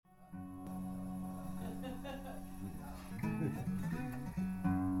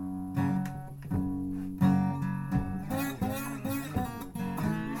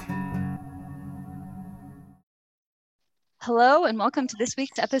Hello, and welcome to this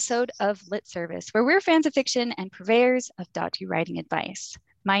week's episode of Lit Service, where we're fans of fiction and purveyors of dodgy writing advice.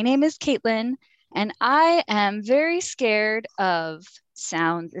 My name is Caitlin, and I am very scared of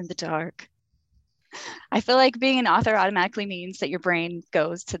sound in the dark. I feel like being an author automatically means that your brain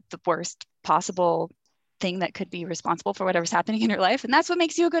goes to the worst possible thing that could be responsible for whatever's happening in your life. And that's what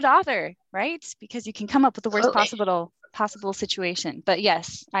makes you a good author, right? Because you can come up with the worst possible situation. But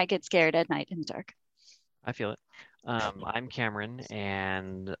yes, I get scared at night in the dark. I feel it. I'm Cameron,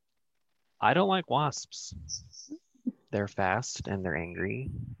 and I don't like wasps. They're fast and they're angry,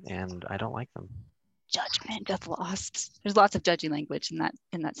 and I don't like them. Judgment of wasps. There's lots of judgy language in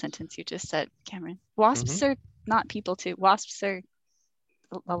that sentence you just said, Cameron. Wasps are not people too. Wasps are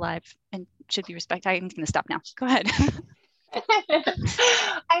alive and should be respected. I'm going to stop now. Go ahead.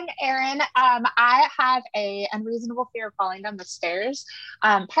 I'm Erin. I have a unreasonable fear of falling down the stairs,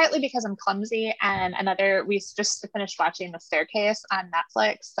 partly because I'm clumsy, and we just finished watching The Staircase on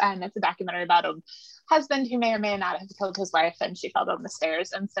Netflix, and it's a documentary about a husband who may or may not have killed his wife, and she fell down the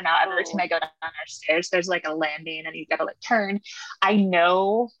stairs. And so now every time I go down our stairs, there's like a landing, and you got to like turn. I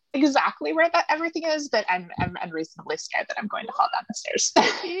know exactly where that everything is, but I'm unreasonably scared that I'm going to fall down the stairs.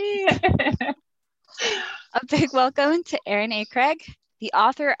 A big welcome to Erin A. Craig, the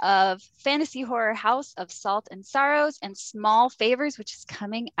author of fantasy horror House of Salt and Sorrows and Small Favors, which is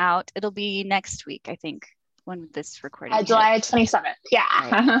coming out. It'll be next week, I think, when this recording July 27th.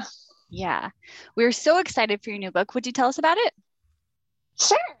 Yeah. Right. Yeah. We're so excited for your new book. Would you tell us about it?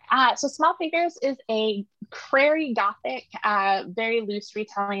 Sure. So Small Favors is a prairie gothic, very loose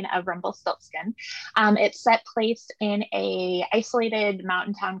retelling of Rumpelstiltskin. It's set place in a isolated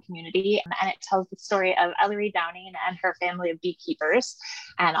mountain town community, and it tells the story of Ellery Downing and her family of beekeepers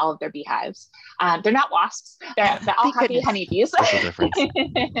and all of their beehives. They're not wasps. They're all happy honeybees.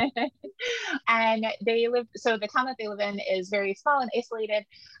 And they live, so the town that they live in is very small and isolated.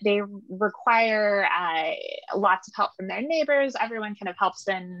 They require lots of help from their neighbors. Everyone kind of helps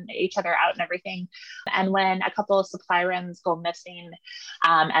each other out and everything. And when a couple of supply runs go missing,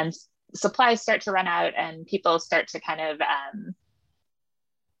 and supplies start to run out, and people start to kind of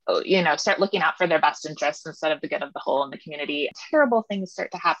start looking out for their best interests instead of the good of the whole in the community, terrible things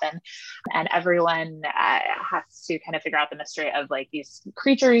start to happen, and everyone has to kind of figure out the mystery of like these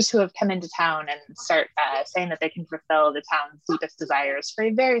creatures who have come into town and start saying that they can fulfill the town's deepest desires for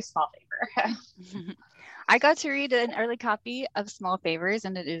a very small favor. I got to read an early copy of Small Favors,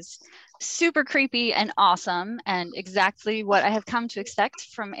 and it is super creepy and awesome, and exactly what I have come to expect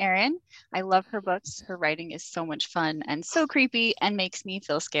from Erin. I love her books. Her writing is so much fun and so creepy and makes me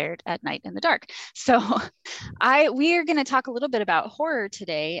feel scared at night in the dark. So we are going to talk a little bit about horror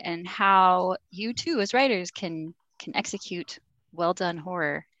today and how you too as writers can execute well done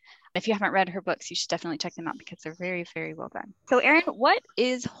horror. If you haven't read her books, you should definitely check them out because they're very, very well done. So Erin, what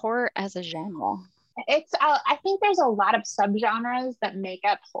is horror as a genre? It's I think there's a lot of subgenres that make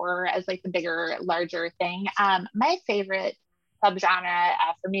up horror as like the bigger, larger thing. My favorite subgenre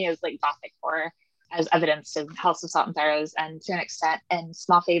for me is like gothic horror, as evidenced in House of Salt and Sorrows and to an extent in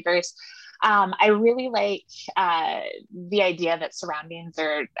Small Favors. I really like the idea that surroundings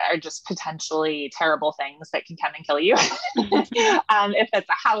are just potentially terrible things that can come and kill you. If it's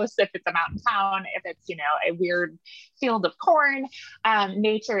a house, if it's a mountain town, if it's, a weird field of corn,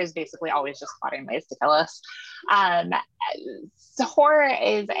 nature is basically always just plotting ways to kill us. So horror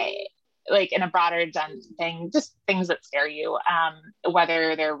is in a broader thing, just things that scare you,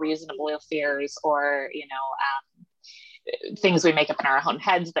 whether they're reasonable fears or, things we make up in our own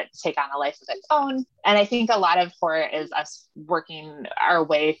heads that take on a life of its own. And I think a lot of horror is us working our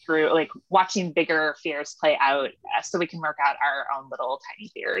way through, like watching bigger fears play out so we can work out our own little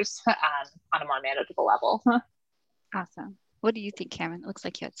tiny fears on a more manageable level. Awesome. What do you think, Cameron? It looks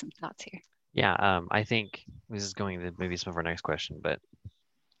like you had some thoughts here. Yeah, I think this is going to maybe some of our next question, but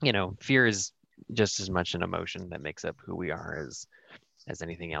fear is just as much an emotion that makes up who we are as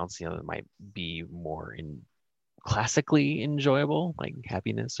anything else. It might be more classically enjoyable, like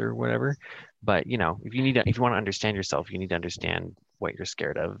happiness or whatever. But if you want to understand yourself, you need to understand what you're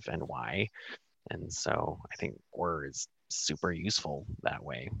scared of and why. And so I think horror is super useful that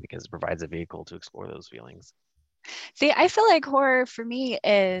way because it provides a vehicle to explore those feelings. See, I feel like horror for me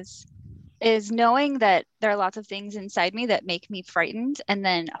is knowing that there are lots of things inside me that make me frightened, and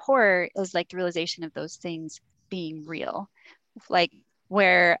then horror is like the realization of those things being real, like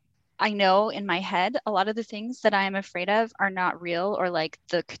where I know in my head a lot of the things that I am afraid of are not real, or like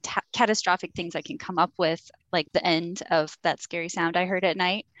the catastrophic things I can come up with, like the end of that scary sound I heard at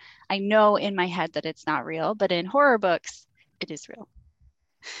night. I know in my head that it's not real, but in horror books, it is real.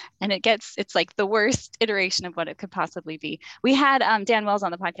 And it's like the worst iteration of what it could possibly be. We had Dan Wells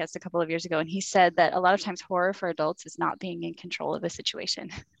on the podcast a couple of years ago, and he said that a lot of times horror for adults is not being in control of a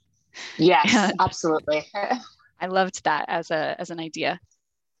situation. Yes, absolutely. I loved that as an idea.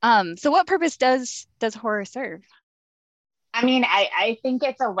 So what purpose does horror serve? I mean, I think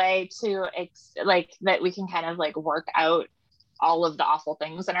it's a way to like that we can kind of like work out all of the awful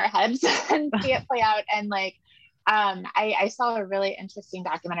things in our heads and see it play out. And like, I saw a really interesting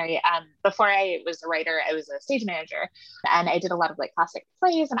documentary. Before I was a writer, I was a stage manager, and I did a lot of like classic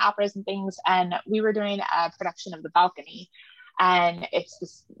plays and operas and things. And we were doing a production of The Balcony, and it's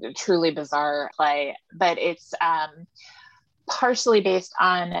this truly bizarre play, but it's partially based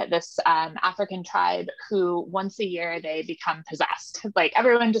on this African tribe who once a year they become possessed. Like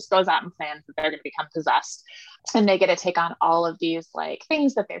everyone just goes out and plans that they're going to become possessed, and they get to take on all of these like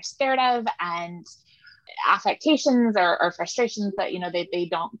things that they're scared of and affectations or frustrations that, you know, they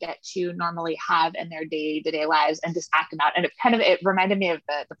don't get to normally have in their day-to-day lives, and just act them out. And it reminded me of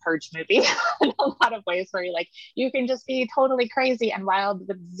the Purge movie in a lot of ways, where you can just be totally crazy and wild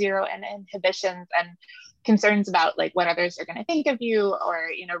with zero inhibitions and concerns about like what others are going to think of you, or,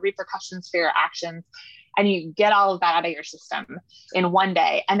 you know, repercussions for your actions. And you get all of that out of your system in one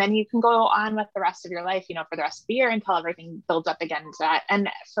day. And then you can go on with the rest of your life, you know, for the rest of the year, until everything builds up again to that. And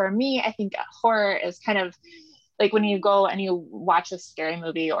for me, I think horror is kind of like when you go and you watch a scary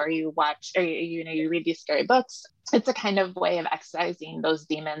movie, or you watch, or you read these scary books, it's a kind of way of exercising those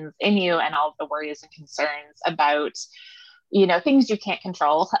demons in you and all of the worries and concerns about, you know, things you can't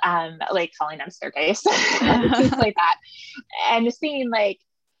control, like falling down a staircase, things like that. And just seeing like,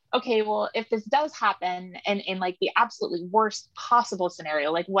 okay, well, if this does happen in like the absolutely worst possible scenario,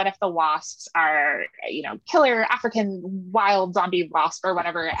 like what if the wasps are, you know, killer African wild zombie wasp or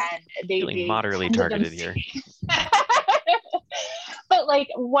whatever, and they moderately targeted here. But like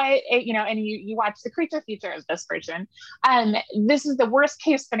what, you know, and you watch the creature feature of this version, this is the worst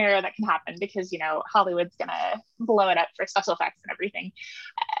case scenario that can happen, because, you know, Hollywood's gonna blow it up for special effects and everything.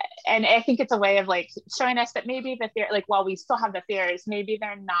 And I think it's a way of like showing us that maybe the fear, like while we still have the fears, maybe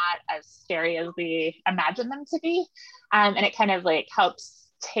they're not as scary as we imagine them to be. And it kind of like helps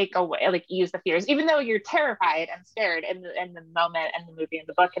take away, like ease the fears, even though you're terrified and scared in the moment and the movie and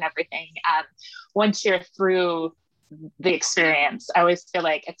the book and everything. Once you're through the experience, I always feel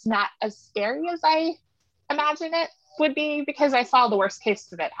like it's not as scary as I imagine it would be, because I saw the worst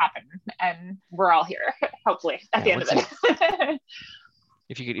case of it happen, and we're all here, hopefully, at the end of it.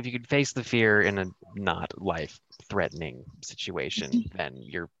 If you could face the fear in a not life-threatening situation, then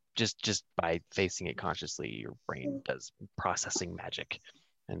you're just by facing it consciously, your brain does processing magic,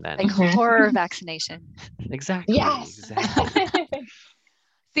 and then like horror vaccination. Exactly. Yes. Exactly.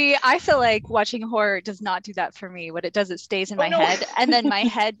 See, I feel like watching horror does not do that for me. What it does, it stays in my head, and then my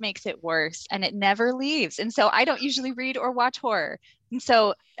head makes it worse, and it never leaves. And so I don't usually read or watch horror. And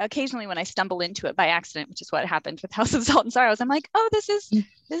so occasionally when I stumble into it by accident, which is what happened with House of Salt and Sorrows, I'm like, oh, this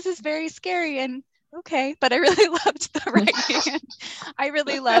is very scary, and okay. But I really loved the writing. I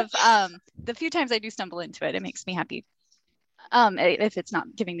really love the few times I do stumble into it, it makes me happy. If it's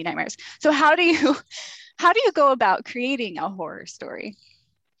not giving me nightmares. So how do you go about creating a horror story?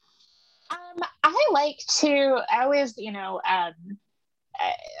 I always, you know,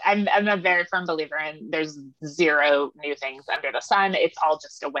 I'm a very firm believer in there's zero new things under the sun. It's all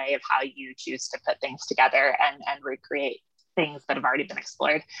just a way of how you choose to put things together and recreate things that have already been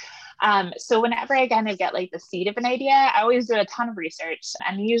explored. So whenever I kind of get like the seed of an idea, I always do a ton of research.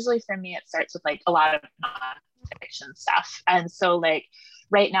 And usually for me, it starts with like a lot of non-fiction stuff. And so like,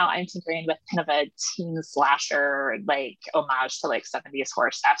 right now I'm tinkering with kind of a teen slasher, like homage to like 70s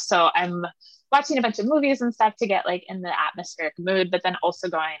horror stuff. So I'm watching a bunch of movies and stuff to get like in the atmospheric mood, but then also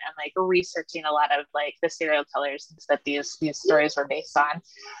going and like researching a lot of like the serial killers that these stories were based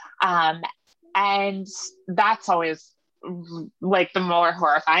on. And that's always like the more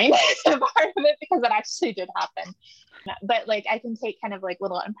horrifying part of it, because it actually did happen. But like I can take kind of like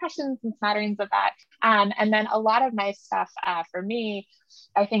little impressions and smatterings of that. And then a lot of my stuff, for me,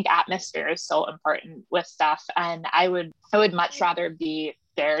 I think atmosphere is so important with stuff. And I would much rather be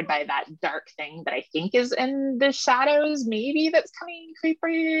scared by that dark thing that I think is in the shadows, maybe that's coming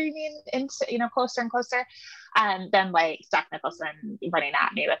creeping into, you know, closer and closer, than like Jack Nicholson running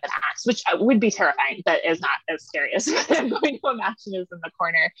at me with an axe, which would be terrifying, but is not as scary as what I'm going to imagine is in the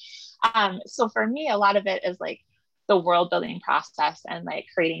corner. So for me, a lot of it is like the world building process and like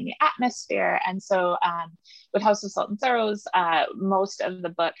creating the atmosphere. And so with House of Salt and Sorrows, most of the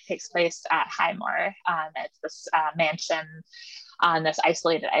book takes place at Highmore. It's this mansion on this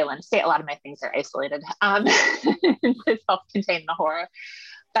isolated island state. A lot of my things are isolated to self-contain the horror.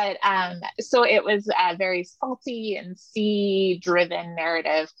 But so it was a very salty and sea driven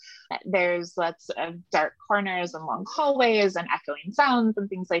narrative. There's lots of dark corners and long hallways and echoing sounds and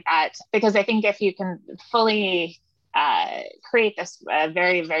things like that. Because I think if you can fully create this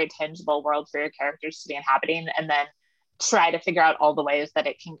very, very tangible world for your characters to be inhabiting, and then try to figure out all the ways that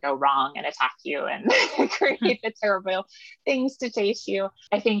it can go wrong and attack you and create the terrible things to chase you.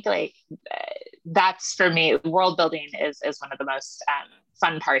 I think like that's, for me, world building is one of the most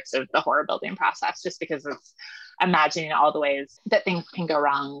fun parts of the horror building process, just because it's imagining all the ways that things can go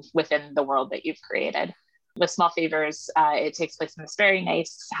wrong within the world that you've created. With Small Favors, it takes place in this very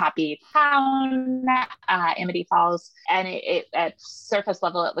nice, happy town, Amity Falls. And it at surface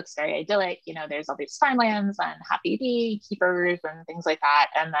level, it looks very idyllic. You know, there's all these farmlands and happy beekeepers and things like that.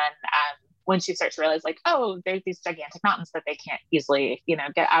 And then when she starts to realize, like, oh, there's these gigantic mountains that they can't easily, you know,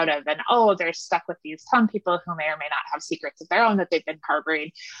 get out of. And oh, they're stuck with these town people who may or may not have secrets of their own that they've been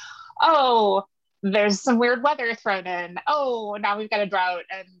harboring. Oh, there's some weird weather thrown in. Oh, now we've got a drought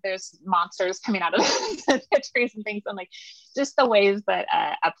and there's monsters coming out of the trees and things. And like just the ways that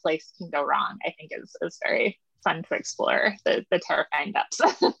a place can go wrong, I think is very fun to explore, the terrifying depths.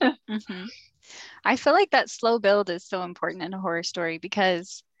 Mm-hmm. I feel like that slow build is so important in a horror story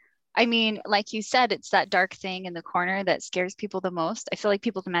because, I mean, like you said, it's that dark thing in the corner that scares people the most. I feel like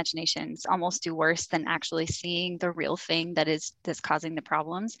people's imaginations almost do worse than actually seeing the real thing that's causing the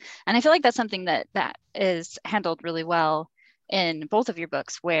problems. And I feel like that's something that is handled really well in both of your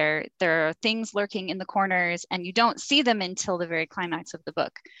books, where there are things lurking in the corners and you don't see them until the very climax of the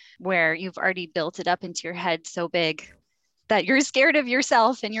book, where you've already built it up into your head so big that you're scared of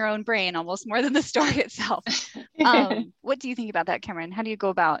yourself and your own brain almost more than the story itself. What do you think about that, Cameron? How do you go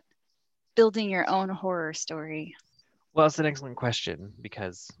about building your own horror story? Well, it's an excellent question,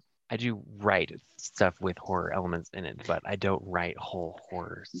 because I do write stuff with horror elements in it, but I don't write whole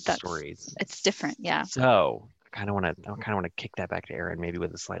horror stories. It's different, yeah. So I kind of want to kick that back to Erin, maybe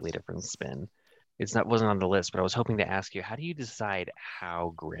with a slightly different spin. Wasn't on the list, but I was hoping to ask you, how do you decide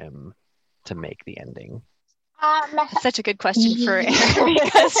how grim to make the ending? That's such a good question for Erin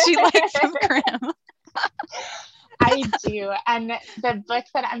because she likes them grim. I do. And the book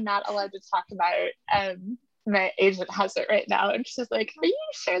that I'm not allowed to talk about, my agent has it right now. And she's like, are you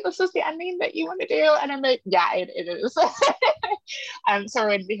sure this is the ending that you want to do? And I'm like, yeah, it is. So we're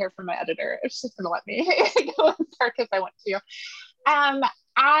going to be here from my editor. She's going to let me go as dark as I want to.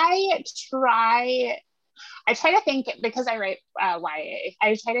 I try to think, because I write YA,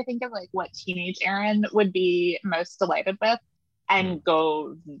 I try to think of like what teenage Erin would be most delighted with, and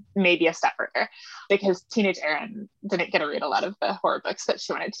go maybe a step further, because teenage Erin didn't get to read a lot of the horror books that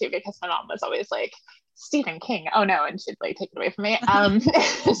she wanted to, because my mom was always like, Stephen King, oh no, and she'd like take it away from me.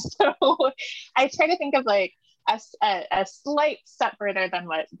 So I try to think of like a slight step further than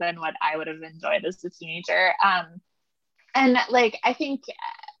what I would have enjoyed as a teenager. And like, I think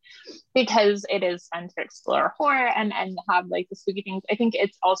because it is fun to explore horror and have like the spooky things, I think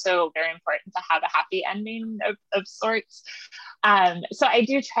it's also very important to have a happy ending of sorts. So I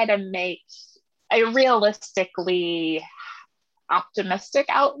do try to make a realistically optimistic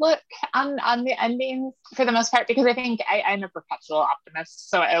outlook on the endings for the most part, because I think I'm a perpetual optimist,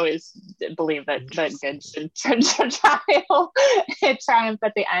 so I always believe that good should triumph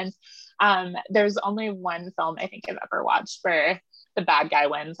at the end. There's only one film I think I've ever watched where the bad guy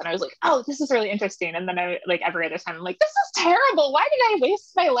wins, and I was like, oh, this is really interesting, and then I, like, every other time I'm like, this is terrible, why did I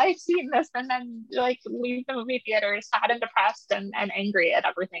waste my life seeing this, and then like leave the movie theater sad and depressed and angry at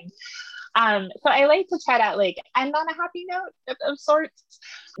everything. So I like to try to like end on a happy note of sorts,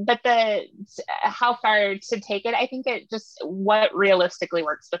 but how far to take it, I think it just what realistically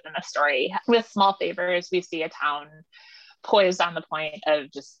works within the story. With Small Favors, we see a town poised on the point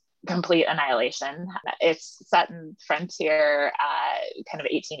of just complete annihilation. It's set in frontier, kind of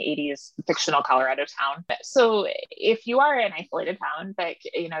 1880s fictional Colorado town. So if you are an isolated town that,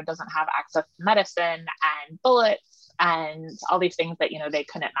 you know, doesn't have access to medicine and bullets and all these things that, you know, they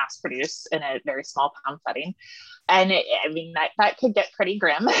couldn't mass produce in a very small town setting. And I mean, that could get pretty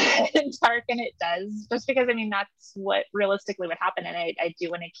grim and dark, and it does, just because, I mean, that's what realistically would happen. And I do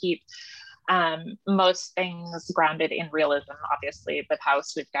want to keep most things grounded in realism. Obviously, with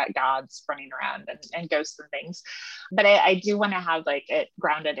House, we've got gods running around and ghosts and things, but I do want to have like it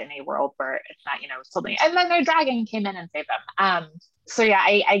grounded in a world where it's not, you know, something, and then a dragon came in and saved them. So yeah,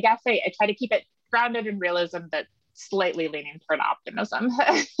 I guess I try to keep it grounded in realism, but slightly leaning toward optimism.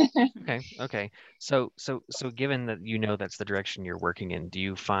 Okay. So given that, you know, that's the direction you're working in, do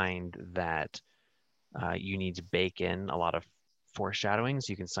you find that you need to bake in a lot of foreshadowing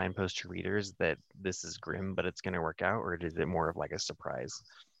so you can signpost to readers that this is grim, but it's going to work out, or is it more of like a surprise?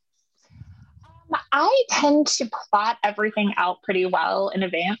 I tend to plot everything out pretty well in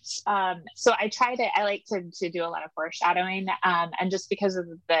advance. So I like to do a lot of foreshadowing. And just because of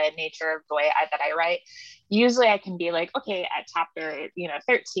the nature of the way that I write, usually I can be like, okay, at chapter,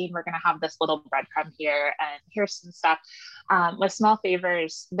 13, we're going to have this little breadcrumb here, and here's some stuff. With Small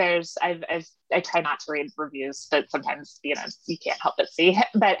Favors, I try not to read reviews, but sometimes, you can't help but see.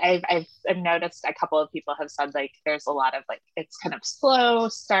 But I've noticed a couple of people have said like, there's a lot of like, it's kind of slow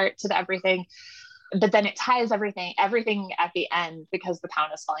start to everything, but then it ties everything at the end because the town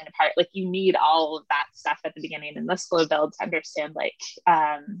is falling apart. Like you need all of that stuff at the beginning in the slow build to understand like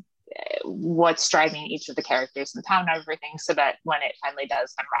what's driving each of the characters in the town and everything, so that when it finally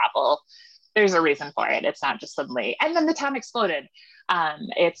does unravel, there's a reason for it. It's not just suddenly, and then the town exploded.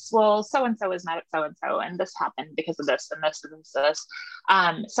 It's, well, so-and-so is mad at so-and-so, and this happened because of this, and this, and this.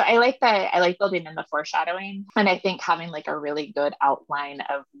 So I like building in the foreshadowing. And I think having like a really good outline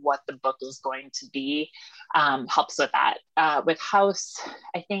of what the book is going to be helps with that. With House,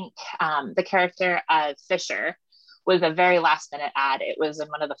 I think the character of Fisher was a very last minute add. It was in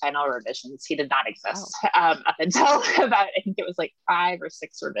one of the final revisions. He did not exist up until about, I think it was like 5 or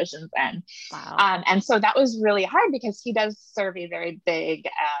 6 revisions in. Wow. And so that was really hard because he does serve a very big,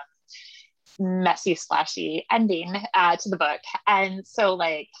 messy, splashy ending to the book. And so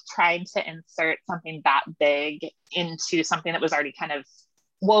like trying to insert something that big into something that was already kind of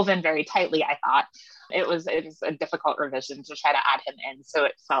woven very tightly, I thought it was a difficult revision to try to add him in so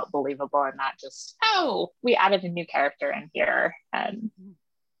it felt believable and not just, oh, we added a new character in here and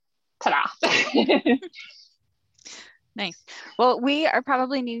ta-da. Nice. Well, we are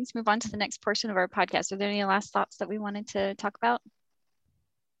probably needing to move on to the next portion of our podcast. Are there any last thoughts that we wanted to talk about?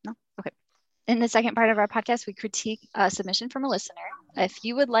 No? Okay. In the second part of our podcast, we critique a submission from a listener. If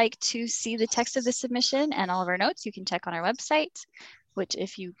you would like to see the text of the submission and all of our notes, you can check on our website, which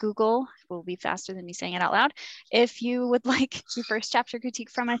if you Google will be faster than me saying it out loud. If you would like the first chapter critique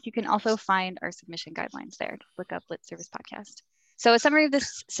from us, you can also find our submission guidelines there. Look up Lit Service Podcast. So a summary of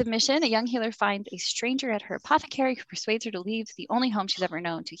this submission: a young healer finds a stranger at her apothecary who persuades her to leave the only home she's ever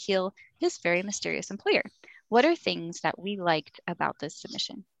known to heal his very mysterious employer. What are things that we liked about this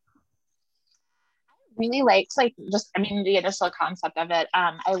submission? Really liked the initial concept of it.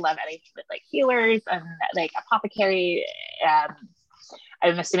 I love anything with like healers and like apothecary.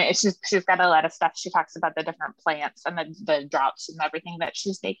 I'm assuming she's got a lot of stuff. She talks about the different plants and the drops and everything that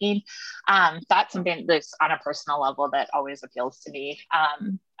she's making. That's something that's on a personal level that always appeals to me.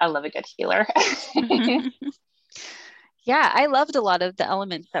 I love a good healer. Yeah, I loved a lot of the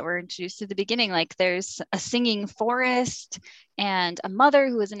elements that were introduced at the beginning. Like there's a singing forest and a mother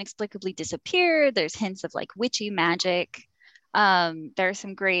who has inexplicably disappeared. There's hints of like witchy magic. There are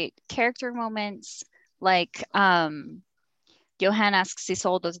some great character moments, like Johan asks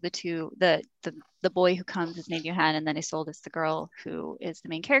Isolde, those are the two, the boy who comes is named Johan, and then Isolde is the girl who is the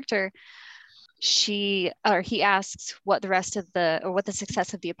main character. He asks what the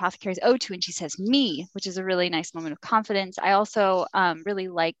success of the apothecary is owed to, and she says me, which is a really nice moment of confidence. I also really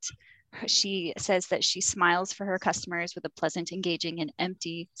liked, she says that she smiles for her customers with a pleasant, engaging, and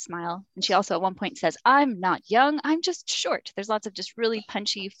empty smile. And she also at one point says, I'm not young, I'm just short. There's lots of just really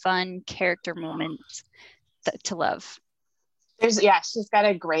punchy, fun character moments to love. She's got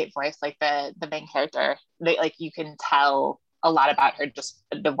a great voice, like the main character. Like you can tell a lot about her, just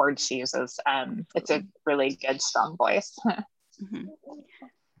the words she uses. It's a really good, strong voice. Mm-hmm.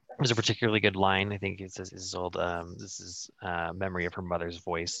 There's a particularly good line. I think it says Isolde, this is memory of her mother's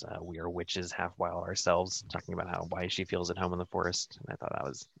voice. We are witches half wild ourselves, talking about why she feels at home in the forest. And I thought that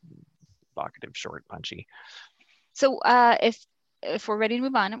was evocative, short, punchy. So if we're ready to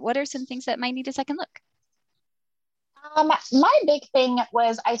move on, what are some things that might need a second look? My big thing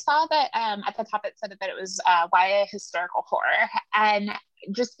was I saw that at the top it said that it was YA historical horror, and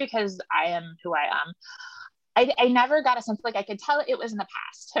just because I am who I am, I never got a sense, like I could tell it was in the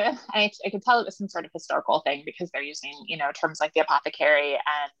past. I could tell it was some sort of historical thing because they're using terms like the apothecary,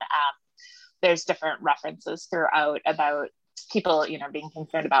 and there's different references throughout about people being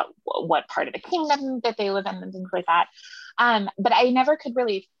concerned about what part of the kingdom that they live in and things like that. But I never could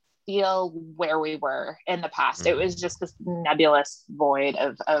really feel where we were in the past. It was just this nebulous void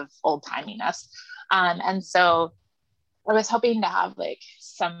of old timiness. And so I was hoping to have like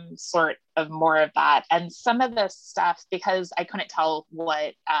some sort of more of that. And some of the stuff, because I couldn't tell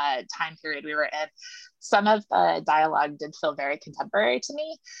what time period we were in, some of the dialogue did feel very contemporary to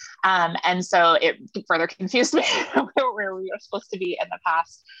me. And so it further confused me where we were supposed to be in the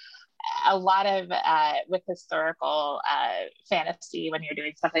past. a lot of with historical fantasy, when you're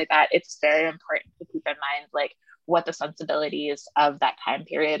doing stuff like that, it's very important to keep in mind like what the sensibilities of that time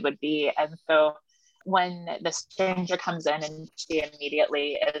period would be. And so when the stranger comes in and she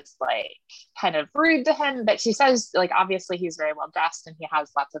immediately is like kind of rude to him, but she says like obviously he's very well dressed and he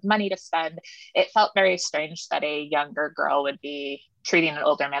has lots of money to spend, it felt very strange that a younger girl would be treating an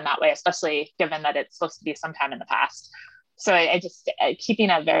older man that way, especially given that it's supposed to be sometime in the past. So I just keeping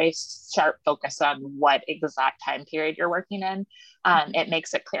a very sharp focus on what exact time period you're working in, it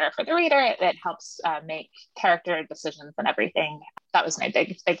makes it clearer for the reader. It helps make character decisions and everything. That was my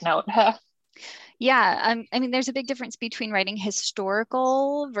big note. Yeah, I mean, there's a big difference between writing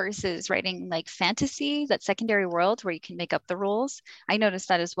historical versus writing like fantasy, that secondary world where you can make up the rules. I noticed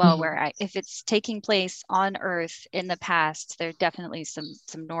that as well, where if it's taking place on Earth in the past, there are definitely some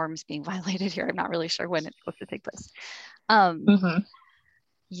norms being violated here. I'm not really sure when it's supposed to take place.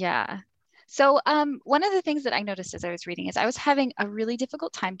 Yeah. So one of the things that I noticed as I was reading is I was having a really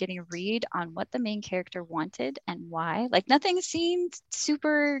difficult time getting a read on what the main character wanted and why. Like nothing seemed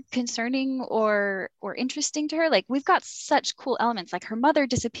super concerning or interesting to her. Like we've got such cool elements, like her mother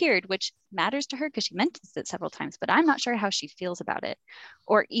disappeared, which matters to her because she mentions it several times, but I'm not sure how she feels about it.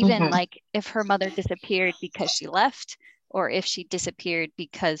 Or even like if her mother disappeared because she left, or if she disappeared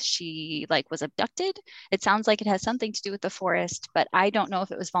because she like was abducted. It sounds like it has something to do with the forest, but I don't know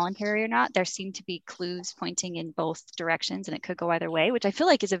if it was voluntary or not. There seem to be clues pointing in both directions and it could go either way, which I feel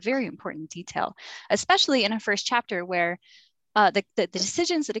like is a very important detail, especially in a first chapter where the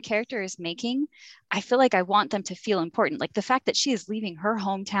decisions that a character is making, I feel like I want them to feel important. Like the fact that she is leaving her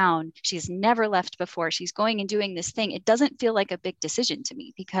hometown, she's never left before, she's going and doing this thing. It doesn't feel like a big decision to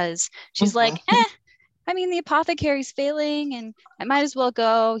me because she's like, I mean, the apothecary's failing and I might as well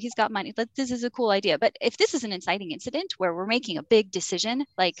go. He's got money. This is a cool idea. But if this is an inciting incident where we're making a big decision,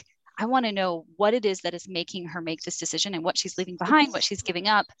 like I want to know what it is that is making her make this decision and what she's leaving behind, what she's giving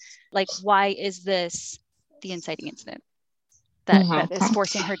up. Like, why is this the inciting incident that is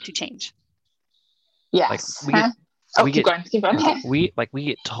forcing her to change? Yes. We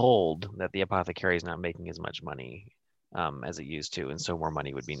get told that the apothecary is not making as much money as it used to, and so more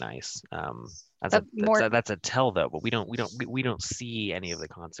money would be nice. That's a tell though, but we don't see any of the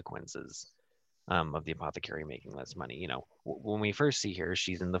consequences of the apothecary making less money. You know, when we first see her,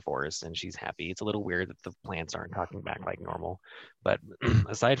 she's in the forest and she's happy. It's a little weird that the plants aren't talking back like normal, but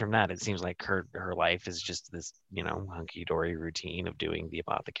aside from that, it seems like her life is just this, you know, hunky-dory routine of doing the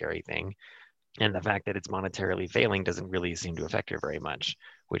apothecary thing. And the fact that it's monetarily failing doesn't really seem to affect her very much,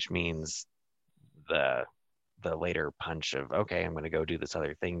 which means the later punch of, okay, I'm going to go do this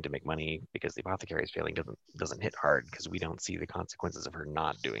other thing to make money because the apothecary is failing doesn't hit hard because we don't see the consequences of her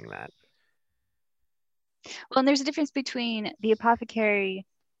not doing that. Well, and there's a difference between the apothecary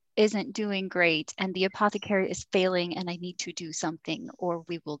isn't doing great and the apothecary is failing and I need to do something or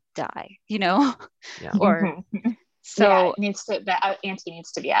we will die, you know? Yeah. Or so yeah, the ante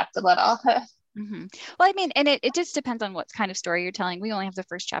needs to be upped a little. Well, I mean, and it just depends on what kind of story you're telling. We only have the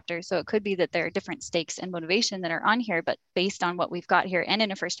first chapter, so it could be that there are different stakes and motivation that are on here, but based on what we've got here and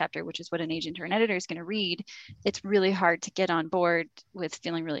in a first chapter, which is what an agent or an editor is going to read, it's really hard to get on board with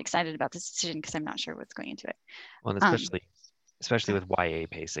feeling really excited about this decision because I'm not sure what's going into it. Well, and especially with YA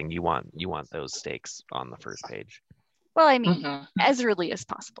pacing, you want those stakes on the first page. Well, I mean, as early as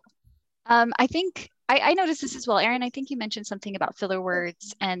possible. I think I noticed this as well, Erin. I think you mentioned something about filler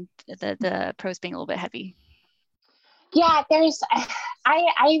words and the prose being a little bit heavy. Yeah,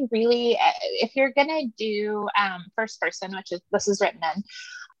 I really, if you're gonna do first person, this is written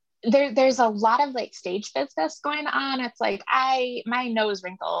in, there's a lot of like stage business going on. It's like my nose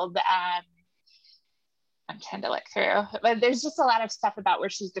wrinkled. I'm trying to look through, but there's just a lot of stuff about where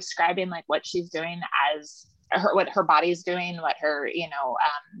she's describing like what she's doing as what her body's doing, what her,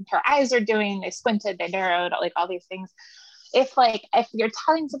 her eyes are doing. They squinted, they narrowed, like all these things. If you're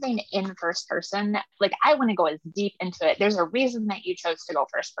telling something in first person, like I want to go as deep into it. There's a reason that you chose to go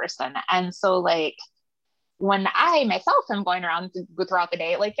first person. And so like when I myself am going around throughout the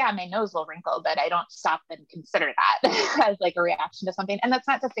day, like, yeah, my nose will wrinkle, but I don't stop and consider that as like a reaction to something. And that's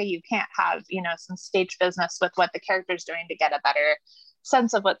not to say you can't have, some stage business with what the character's doing to get a better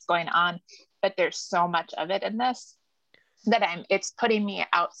sense of what's going on. But there's so much of it in this that it's putting me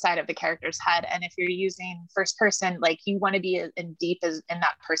outside of the character's head. And if you're using first person, like you want to be as in deep as in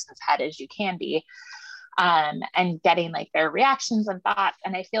that person's head as you can be, and getting like their reactions and thoughts.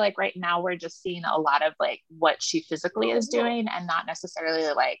 And I feel like right now we're just seeing a lot of like what she physically is doing and not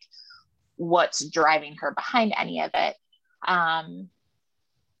necessarily like what's driving her behind any of it. Trying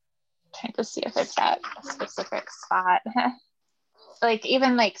to see if I've got a specific spot. like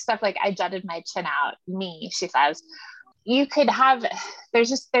even like stuff like I jutted my chin out, she says, you could have,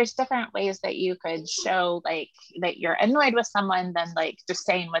 there's different ways that you could show like that you're annoyed with someone than like just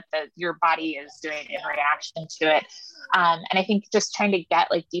saying what your body is doing in reaction to it. And I think just trying to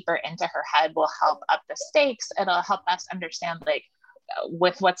get like deeper into her head will help up the stakes. It'll help us understand like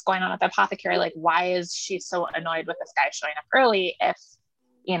with what's going on with the apothecary, like why is she so annoyed with this guy showing up early if,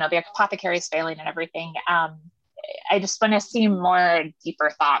 you know, the apothecary is failing and everything. I just want to see more deeper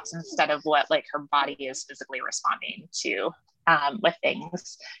thoughts instead of what like her body is physically responding to with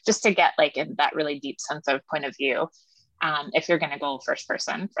things, just to get like in that really deep sense of point of view. If you're going to go first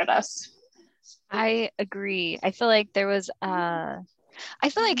person for this. I agree. I feel like there was I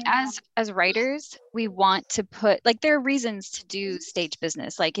feel like as writers, we want to put, like, there are reasons to do stage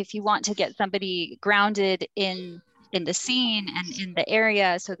business. Like if you want to get somebody grounded in the scene and in the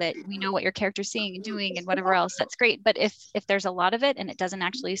area so that we know what your character's seeing and doing and whatever else, that's great. But if there's a lot of it and it doesn't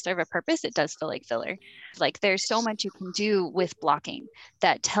actually serve a purpose, it does feel like filler. Like there's so much you can do with blocking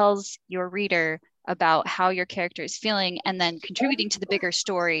that tells your reader about how your character is feeling and then contributing to the bigger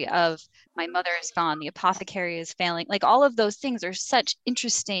story of my mother is gone, the apothecary is failing. Like all of those things are such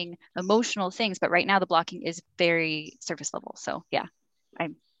interesting emotional things, but right now the blocking is very surface level. So yeah,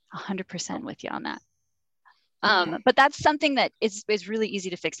 I'm 100% with you on that. But that's something that is really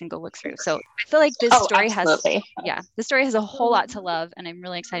easy to fix and go look through. So I feel like this story the story has a whole lot to love, and I'm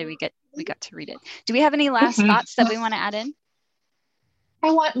really excited we got to read it. Do we have any last thoughts that we want to add in?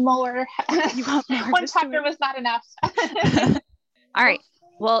 I want more. You want more? One chapter was not enough. All right.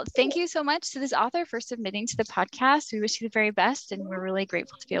 Well, thank you so much to this author for submitting to the podcast. We wish you the very best, and we're really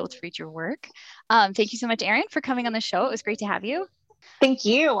grateful to be able to read your work. Thank you so much, Erin, for coming on the show. It was great to have you. Thank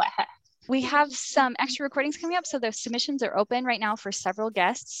you. We have some extra recordings coming up, so the submissions are open right now for several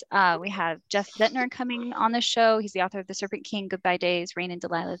guests. We have Jeff Zentner coming on the show. He's the author of The Serpent King, Goodbye Days, Rain and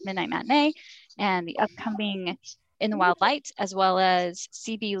Delilah's Midnight Matinee, and the upcoming In the Wild Light, as well as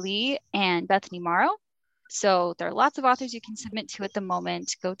C.B. Lee and Bethany Morrow. So there are lots of authors you can submit to at the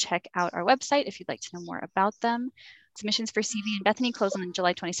moment. Go check out our website if you'd like to know more about them. Submissions for C.B. and Bethany close on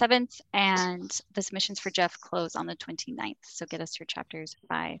July 27th, and the submissions for Jeff close on the 29th. So get us your chapters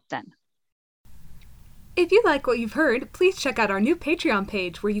by then. If you like what you've heard, please check out our new Patreon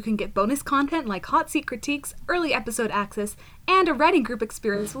page where you can get bonus content like hot seat critiques, early episode access, and a writing group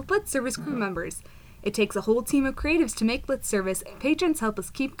experience with Lit Service crew members. It takes a whole team of creatives to make Lit Service, and patrons help us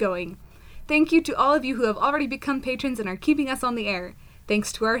keep going. Thank you to all of you who have already become patrons and are keeping us on the air.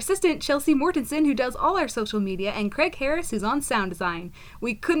 Thanks to our assistant, Chelsea Mortensen, who does all our social media, and Craig Harris, who's on sound design.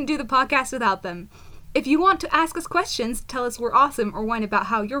 We couldn't do the podcast without them. If you want to ask us questions, tell us we're awesome, or whine about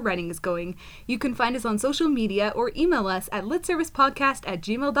how your writing is going, you can find us on social media or email us at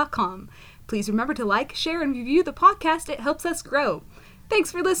litservicepodcast@gmail.com. Please remember to like, share, and review the podcast. It helps us grow. Thanks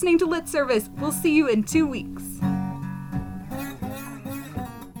for listening to Lit Service. We'll see you in 2 weeks.